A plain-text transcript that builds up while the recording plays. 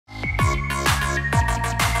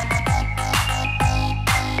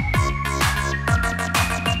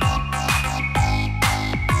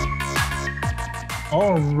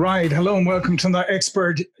All right. Hello and welcome to the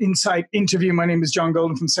Expert Insight interview. My name is John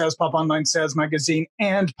Golden from SalesPOP Online Sales Magazine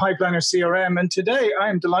and Pipeliner CRM. And today I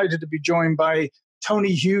am delighted to be joined by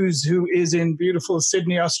Tony Hughes, who is in beautiful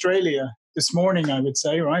Sydney, Australia. This morning, I would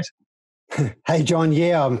say, right? Hey, John.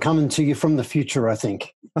 Yeah, I'm coming to you from the future, I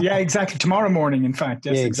think. Yeah, exactly. Tomorrow morning, in fact.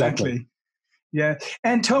 Yes, yeah, exactly. Yeah.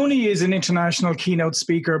 And Tony is an international keynote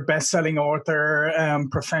speaker, best-selling author,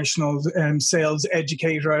 professional sales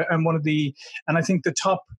educator, and I think the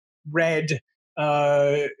top read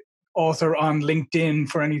author on LinkedIn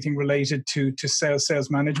for anything related to sales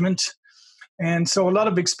management. And so a lot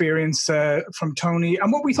of experience from Tony.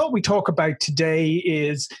 And what we thought we'd talk about today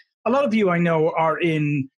is a lot of you I know are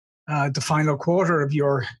in the final quarter of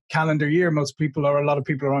your calendar year. A lot of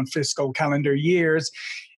people are on fiscal calendar years.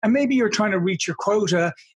 And maybe you're trying to reach your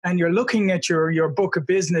quota and you're looking at your book of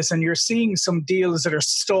business and you're seeing some deals that are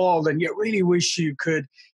stalled and you really wish you could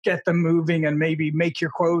get them moving and maybe make your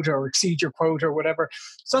quota or exceed your quota or whatever.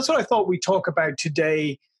 So that's what I thought we'd talk about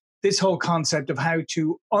today, this whole concept of how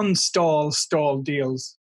to unstall stalled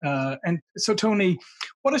deals. And so, Tony,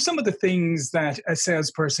 what are some of the things that a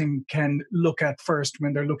salesperson can look at first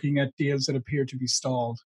when they're looking at deals that appear to be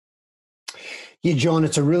stalled? Yeah, John,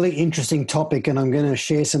 it's a really interesting topic, and I'm going to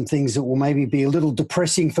share some things that will maybe be a little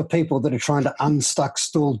depressing for people that are trying to unstuck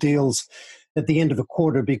stalled deals at the end of a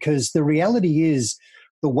quarter, because the reality is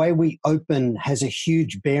the way we open has a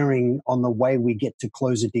huge bearing on the way we get to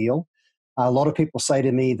close a deal. A lot of people say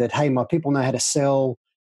to me that, hey, my people know how to sell.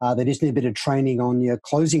 They just need a bit of training on your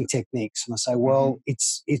closing techniques. And I say, well,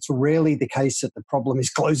 it's rarely the case that the problem is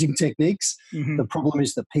closing techniques. Mm-hmm. The problem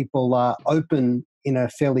is that people are open in a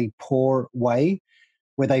fairly poor way,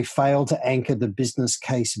 where they fail to anchor the business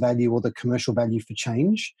case value or the commercial value for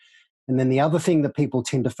change. And then the other thing that people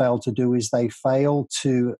tend to fail to do is they fail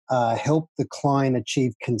to help the client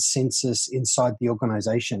achieve consensus inside the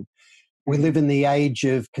organization. We live in the age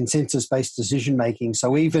of consensus-based decision-making.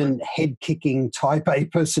 So even head-kicking type A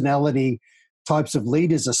personality types of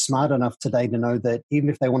leaders are smart enough today to know that even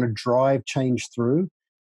if they want to drive change through,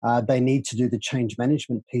 they need to do the change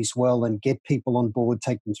management piece well and get people on board,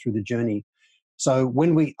 take them through the journey. So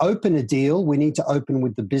when we open a deal, we need to open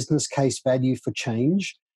with the business case value for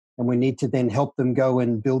change, and we need to then help them go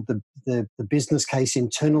and build the business case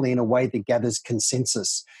internally in a way that gathers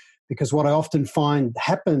consensus. Because what I often find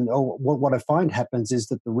happen, or what I find happens, is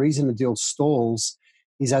that the reason a deal stalls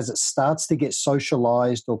is as it starts to get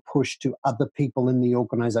socialized or pushed to other people in the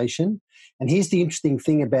organization. And here's the interesting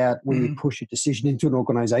thing about when you push a decision into an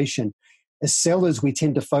organization. As sellers, we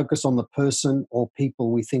tend to focus on the person or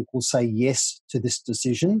people we think will say yes to this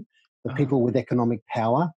decision, the people with economic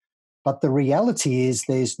power. But the reality is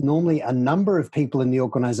there's normally a number of people in the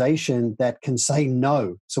organization that can say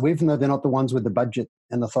no. So even though they're not the ones with the budget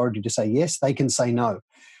and authority to say yes, they can say no.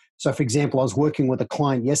 So, for example, I was working with a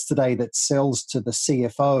client yesterday that sells to the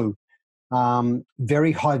CFO,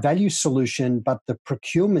 very high value solution, but the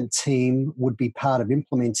procurement team would be part of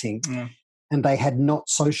implementing. Yeah. And they had not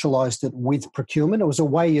socialized it with procurement. It was a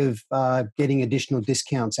way of getting additional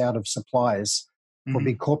discounts out of suppliers for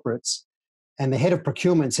big corporates. And the head of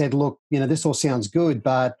procurement said, look, this all sounds good,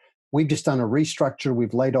 but we've just done a restructure.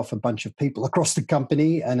 We've laid off a bunch of people across the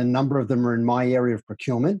company, and a number of them are in my area of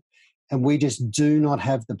procurement. And we just do not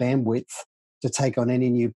have the bandwidth to take on any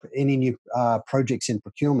new projects in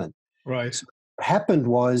procurement. Right. So what happened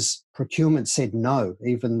was procurement said no,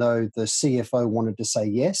 even though the CFO wanted to say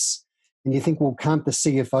yes. And you think, well, can't the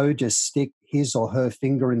CFO just stick his or her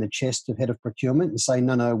finger in the chest of head of procurement and say,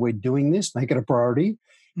 no, we're doing this, make it a priority?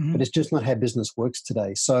 But it's just not how business works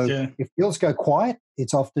today. So if deals go quiet,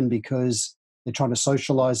 it's often because they're trying to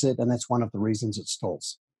socialize it, and that's one of the reasons it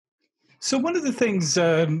stalls. So one of the things,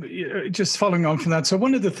 just following on from that, so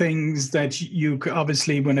one of the things that you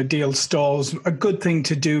obviously, when a deal stalls, a good thing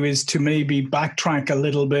to do is to maybe backtrack a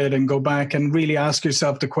little bit and go back and really ask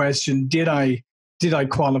yourself the question, did I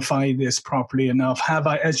qualify this properly enough? Have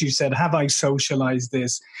I, as you said, have I socialized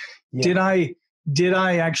this? Yeah. Did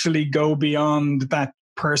I actually go beyond that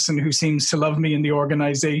person who seems to love me in the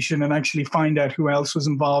organization and actually find out who else was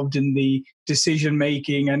involved in the decision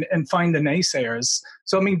making and find the naysayers?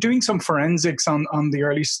 So, I mean, doing some forensics on the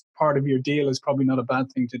early part of your deal is probably not a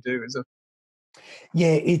bad thing to do, is it?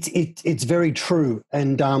 Yeah, it's very true.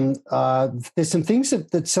 And there's some things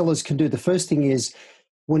that sellers can do. The first thing is,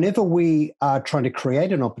 whenever we are trying to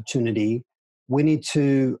create an opportunity, we need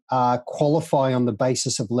to qualify on the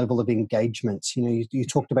basis of level of engagement. You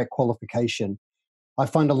talked about qualification. I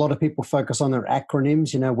find a lot of people focus on their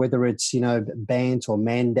acronyms, whether it's, BANT or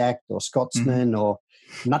MANDACT or Scotsman or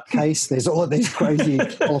nutcase. There's all of these crazy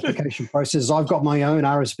qualification processes. I've got my own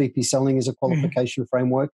RSVP selling as a qualification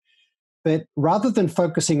framework. But rather than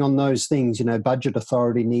focusing on those things, budget,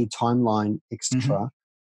 authority, need, timeline, etc.,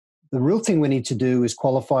 the real thing we need to do is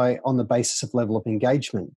qualify on the basis of level of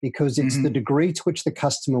engagement, because it's the degree to which the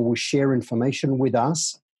customer will share information with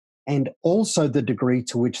us and also the degree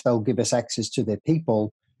to which they'll give us access to their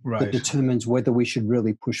people that determines whether we should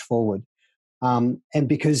really push forward. And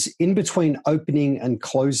because in between opening and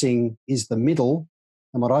closing is the middle,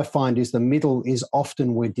 and what I find is the middle is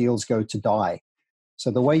often where deals go to die. So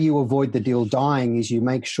the way you avoid the deal dying is you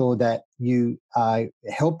make sure that you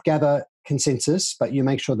help gather consensus, but you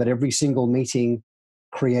make sure that every single meeting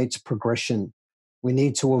creates progression. We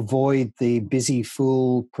need to avoid the busy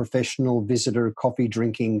fool professional visitor coffee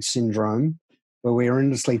drinking syndrome, where we're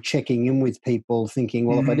endlessly checking in with people thinking,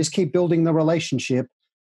 well, if I just keep building the relationship,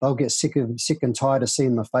 they'll get sick and tired of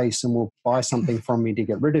seeing my face and will buy something from me to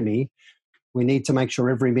get rid of me. We need to make sure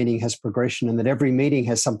every meeting has progression and that every meeting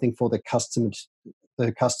has something for the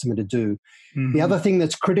customer to do. The other thing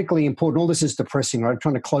that's critically important, all this is depressing, right?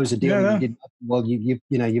 Trying to close a deal, and you did well.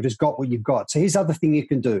 You've just got what you've got. So here's the other thing you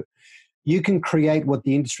can do. You can create what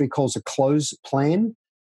the industry calls a close plan.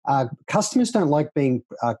 Customers don't like being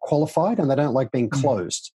qualified, and they don't like being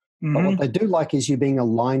closed. But what they do like is you being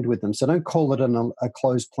aligned with them. So don't call it a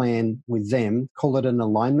closed plan with them. Call it an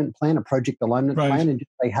alignment plan, a project alignment plan, and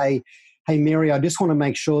just say, hey, Mary, I just want to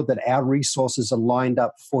make sure that our resources are lined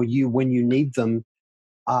up for you when you need them.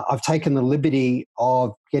 I've taken the liberty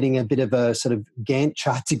of getting a bit of a sort of Gantt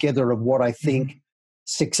chart together of what I think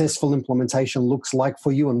successful implementation looks like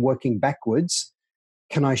for you and working backwards.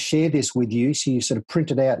 Can I share this with you? So you sort of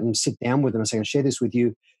print it out and sit down with them and say, I'll share this with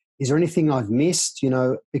you. Is there anything I've missed?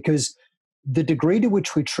 Because the degree to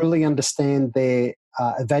which we truly understand their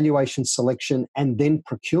evaluation, selection, and then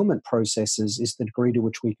procurement processes is the degree to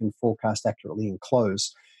which we can forecast accurately and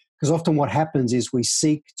close. Because often what happens is we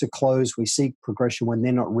seek to close, we seek progression when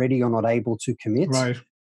they're not ready or not able to commit. Right.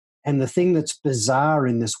 And the thing that's bizarre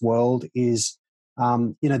in this world is,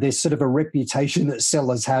 there's sort of a reputation that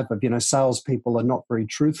sellers have of, salespeople are not very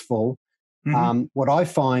truthful. What I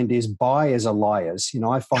find is buyers are liars.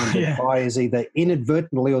 I find that buyers either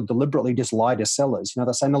inadvertently or deliberately just lie to sellers. They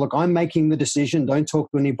say, no, look, I'm making the decision. Don't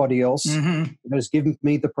talk to anybody else. Just give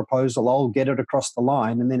me the proposal. I'll get it across the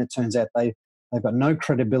line. And then it turns out they've got no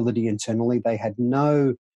credibility internally. They had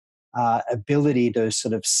no ability to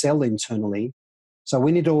sort of sell internally. So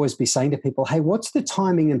we need to always be saying to people, hey, what's the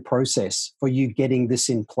timing and process for you getting this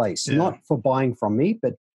in place? Not for buying from me,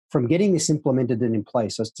 but from getting this implemented and in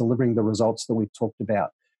place, as delivering the results that we've talked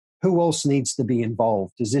about. Who else needs to be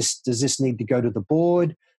involved? Does this need to go to the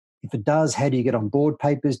board? If it does, how do you get on board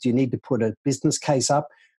papers? Do you need to put a business case up?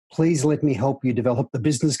 Please let me help you develop the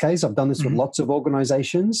business case. I've done this with lots of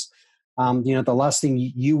organizations. The last thing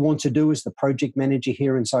you want to do as the project manager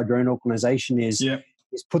here inside your own organization is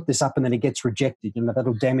put this up and then it gets rejected.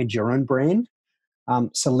 That'll damage your own brand.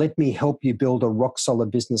 So let me help you build a rock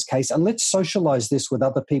solid business case, and let's socialize this with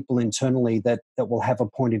other people internally that will have a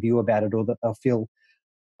point of view about it or that they'll feel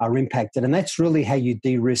are impacted. And that's really how you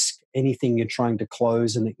de-risk anything you're trying to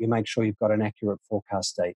close, and that you make sure you've got an accurate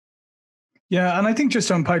forecast date. Yeah, and I think just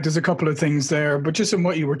to unpack, there's a couple of things there, but just in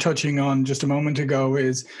what you were touching on just a moment ago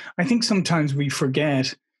is I think sometimes we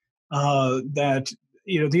forget that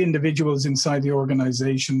the individuals inside the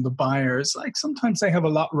organization, the buyers, like sometimes they have a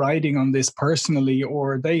lot riding on this personally,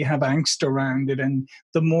 or they have angst around it. And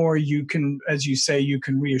the more you can, as you say, you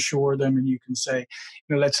can reassure them and you can say,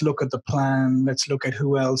 let's look at the plan, let's look at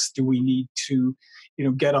who else do we need to,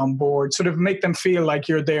 get on board, sort of make them feel like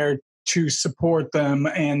you're there to support them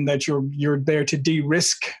and that you're there to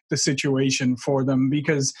de-risk the situation for them,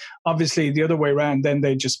 because obviously the other way around, then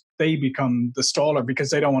they become the staller because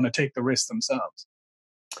they don't want to take the risk themselves.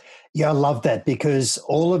 Yeah, I love that, because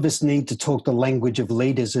all of us need to talk the language of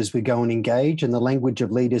leaders as we go and engage. And the language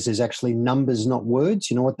of leaders is actually numbers, not words.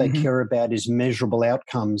 What they care about is measurable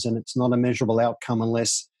outcomes. And it's not a measurable outcome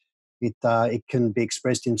unless it can be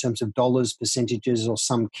expressed in terms of dollars, percentages, or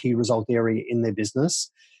some key result area in their business.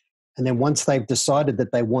 And then once they've decided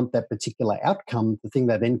that they want that particular outcome, the thing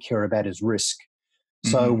they then care about is risk.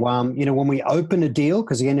 So, when we open a deal,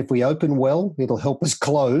 because again, if we open well, it'll help us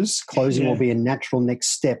close. Closing will be a natural next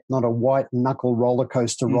step, not a white knuckle roller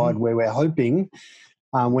coaster ride where we're hoping.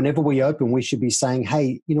 Whenever we open, we should be saying,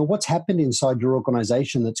 hey, what's happened inside your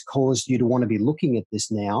organization that's caused you to want to be looking at this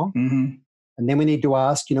now? And then we need to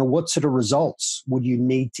ask, what sort of results would you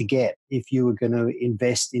need to get if you were going to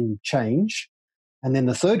invest in change? And then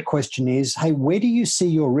the third question is, hey, where do you see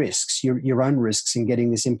your risks, your own risks in getting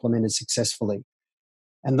this implemented successfully?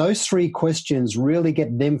 And those three questions really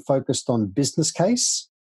get them focused on business case.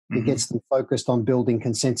 It gets them focused on building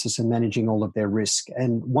consensus and managing all of their risk.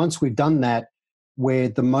 And once we've done that, we're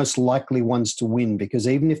the most likely ones to win, because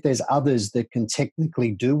even if there's others that can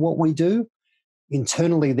technically do what we do,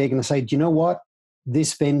 internally they're going to say, do you know what?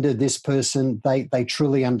 This vendor, this person, they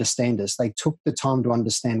truly understand us. They took the time to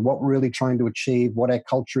understand what we're really trying to achieve, what our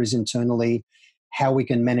culture is internally, how we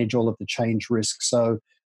can manage all of the change risk. So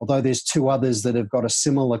although there's two others that have got a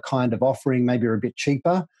similar kind of offering, maybe are a bit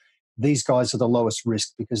cheaper, these guys are the lowest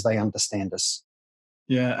risk because they understand us.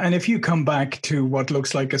 Yeah. And if you come back to what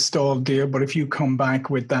looks like a stalled deal, but if you come back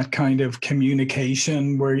with that kind of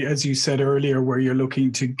communication where, as you said earlier, where you're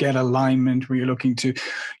looking to get alignment, where you're looking to,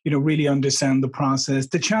 really understand the process,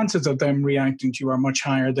 the chances of them reacting to you are much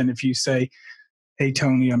higher than if you say, hey,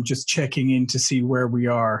 Tony, I'm just checking in to see where we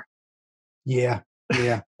are. Yeah.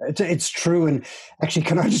 It's true. And actually,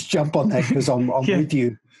 can I just jump on that, because I'm with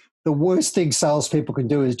you. The worst thing salespeople can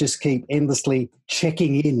do is just keep endlessly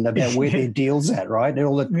checking in about where their deal's at, right? And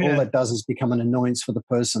all that does is become an annoyance for the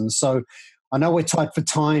person. So I know we're tight for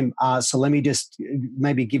time, so let me just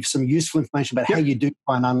maybe give some useful information about how you do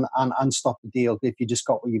try and unstop the deal if you just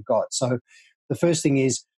got what you've got. So the first thing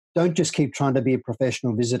is, don't just keep trying to be a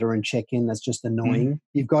professional visitor and check in. That's just annoying.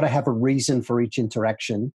 You've got to have a reason for each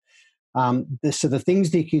interaction. So the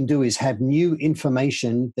things that you can do is have new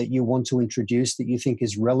information that you want to introduce that you think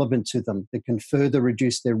is relevant to them, that can further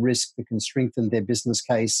reduce their risk, that can strengthen their business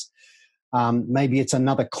case. Maybe it's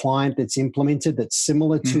another client that's implemented that's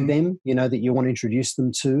similar to them, that you want to introduce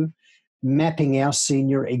them to. Mapping our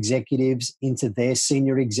senior executives into their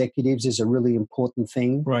senior executives is a really important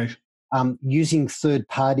thing. Right. Using third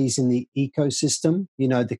parties in the ecosystem,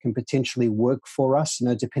 that can potentially work for us,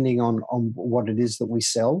 depending on what it is that we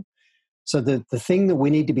sell. So the thing that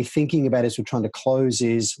we need to be thinking about as we're trying to close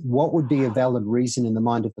is, what would be a valid reason in the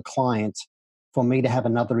mind of the client for me to have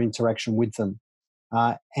another interaction with them?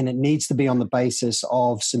 And it needs to be on the basis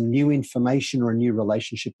of some new information or a new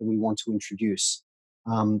relationship that we want to introduce.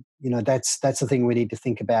 That's the thing we need to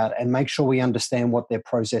think about, and make sure we understand what their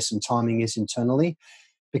process and timing is internally,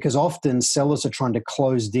 because often sellers are trying to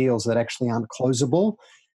close deals that actually aren't closable.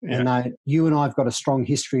 Yeah. And you and I have got a strong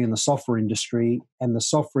history in the software industry, and the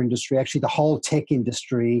software industry, actually the whole tech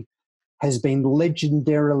industry, has been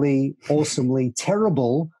legendarily, awesomely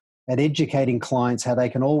terrible at educating clients how they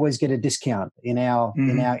can always get a discount in our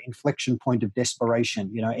inflection point of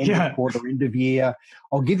desperation. End of quarter, end of year,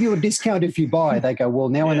 I'll give you a discount if you buy. They go, well,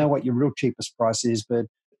 now I know what your real cheapest price is, but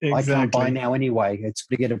I can't buy now anyway. It's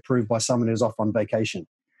to get approved by someone who's off on vacation.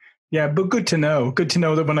 Yeah, but good to know. Good to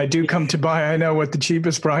know that when I do come to buy, I know what the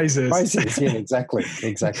cheapest price is. Yeah, exactly.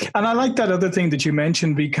 And I like that other thing that you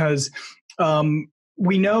mentioned, because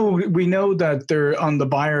we know that they're on the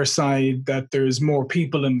buyer side, that there's more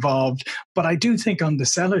people involved. But I do think on the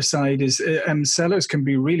seller side is sellers can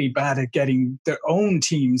be really bad at getting their own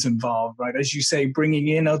teams involved, right? As you say, bringing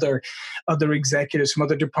in other executives from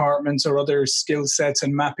other departments or other skill sets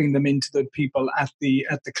and mapping them into the people at the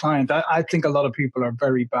client. I think a lot of people are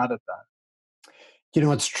very bad at that.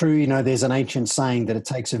 It's true. There's an ancient saying that it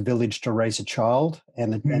takes a village to raise a child.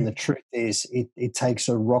 And the truth is, it takes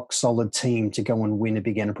a rock solid team to go and win a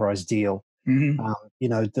big enterprise deal.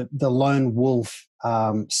 The lone wolf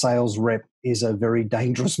sales rep is a very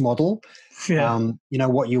dangerous model. Yeah.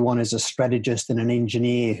 What you want is a strategist and an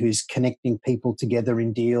engineer who's connecting people together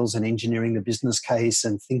in deals and engineering the business case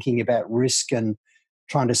and thinking about risk and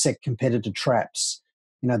trying to set competitor traps.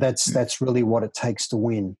 That's really what it takes to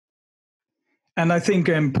win. And I think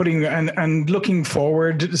putting and looking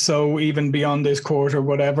forward, so even beyond this quarter,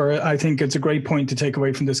 whatever, I think it's a great point to take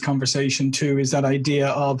away from this conversation too, is that idea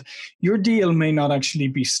of your deal may not actually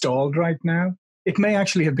be stalled right now. It may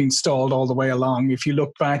actually have been stalled all the way along. If you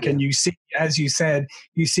look back and you see, as you said,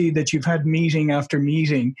 you see that you've had meeting after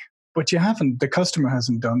meeting, but the customer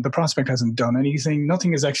hasn't done, the prospect hasn't done anything.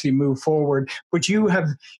 Nothing has actually moved forward. But you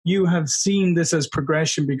have seen this as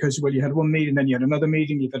progression because, well, you had one meeting, then you had another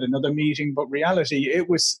meeting, you've had another meeting. But reality,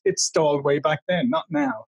 it stalled way back then, not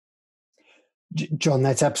now. John,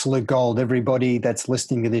 that's absolute gold. Everybody that's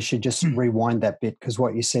listening to this should just rewind that bit, because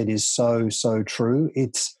what you said is so, so true.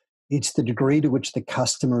 It's the degree to which the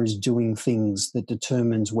customer is doing things that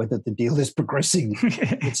determines whether the deal is progressing.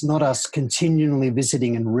 It's not us continually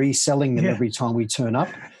visiting and reselling them every time we turn up.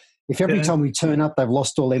 If every time we turn up, they've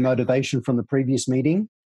lost all their motivation from the previous meeting,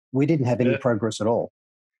 we didn't have any progress at all.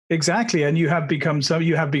 Exactly, and you have become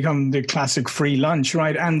the classic free lunch,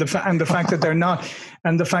 right? And the fact that they're not,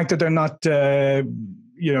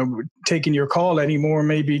 taking your call anymore.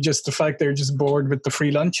 Maybe just the fact they're just bored with the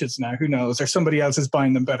free lunches now. Who knows? Or somebody else is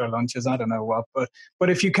buying them better lunches. I don't know what. But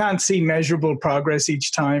if you can't see measurable progress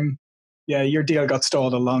each time, yeah, your deal got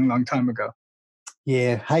stalled a long, long time ago.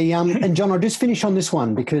 Yeah. Hey, and John, I'll just finish on this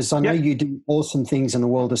one because I know Yep. you do awesome things in the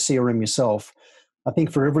world of CRM yourself. I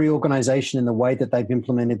think for every organization in the way that they've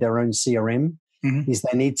implemented their own CRM is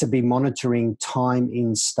they need to be monitoring time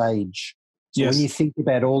in stage. So when you think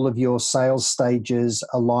about all of your sales stages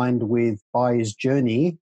aligned with buyer's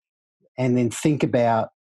journey, and then think about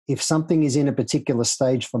if something is in a particular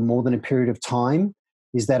stage for more than a period of time,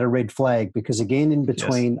 is that a red flag? Because again, in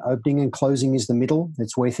between opening and closing is the middle.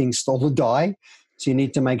 It's where things stall or die. So you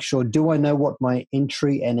need to make sure, do I know what my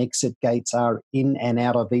entry and exit gates are in and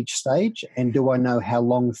out of each stage? And do I know how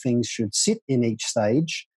long things should sit in each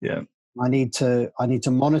stage? Yeah. I need to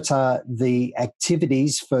monitor the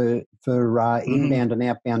activities for inbound and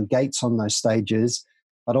outbound gates on those stages.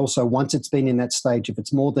 But also once it's been in that stage, if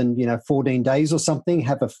it's more than 14 days or something,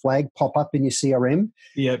 have a flag pop up in your CRM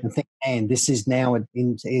and think, man, this is now at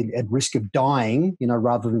risk of dying,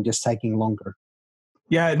 rather than just taking longer.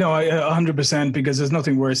 Yeah, no, 100%, because there's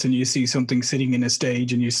nothing worse than you see something sitting in a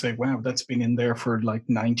stage and you say, wow, that's been in there for like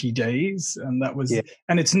 90 days. And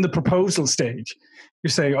and it's in the proposal stage. You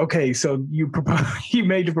say, okay, so you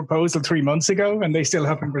made a proposal 3 months ago and they still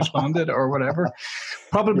haven't responded or whatever.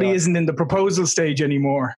 Probably isn't in the proposal stage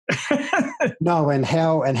anymore. No, and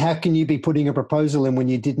how can you be putting a proposal in when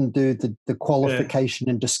you didn't do the qualification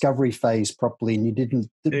and discovery phase properly, and you didn't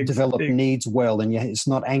develop needs well, and it's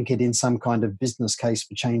not anchored in some kind of business case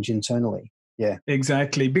for change internally. Yeah,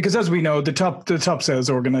 exactly. Because as we know, the top sales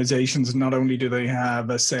organizations, not only do they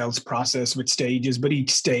have a sales process with stages, but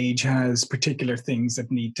each stage has particular things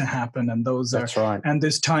that need to happen, and that's right. And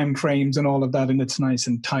there's time frames and all of that, and it's nice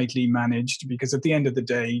and tightly managed. Because at the end of the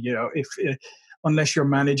day, if unless you're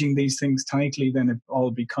managing these things tightly, then it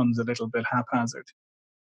all becomes a little bit haphazard.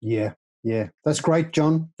 Yeah. Yeah, that's great,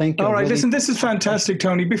 John. Thank you. All right, listen, this is fantastic,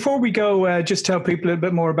 Tony. Before we go, just tell people a little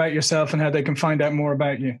bit more about yourself and how they can find out more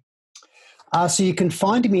about you. So you can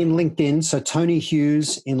find me in LinkedIn. So Tony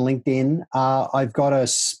Hughes in LinkedIn. I've got a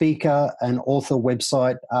speaker and author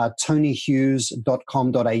website,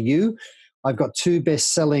 tonyhughes.com.au. I've got 2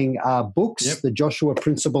 best-selling books, The Joshua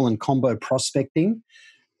Principle and Combo Prospecting.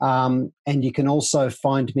 And you can also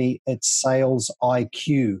find me at Sales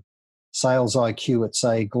IQ. Sales IQ, it's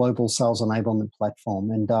a global sales enablement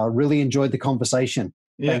platform. And really enjoyed the conversation.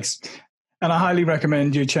 Thanks. And I highly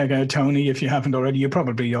recommend you check out Tony if you haven't already. You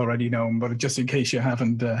probably already know him, but just in case you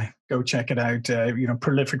haven't, go check it out.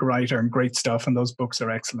 Prolific writer and great stuff, and those books are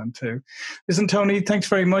excellent too. Listen, Tony, thanks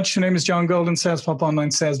very much. Your name is John Golden, SalesPOP Online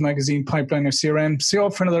Sales Magazine, Pipeliner CRM. See you all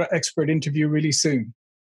for another expert interview really soon.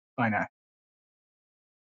 Bye now.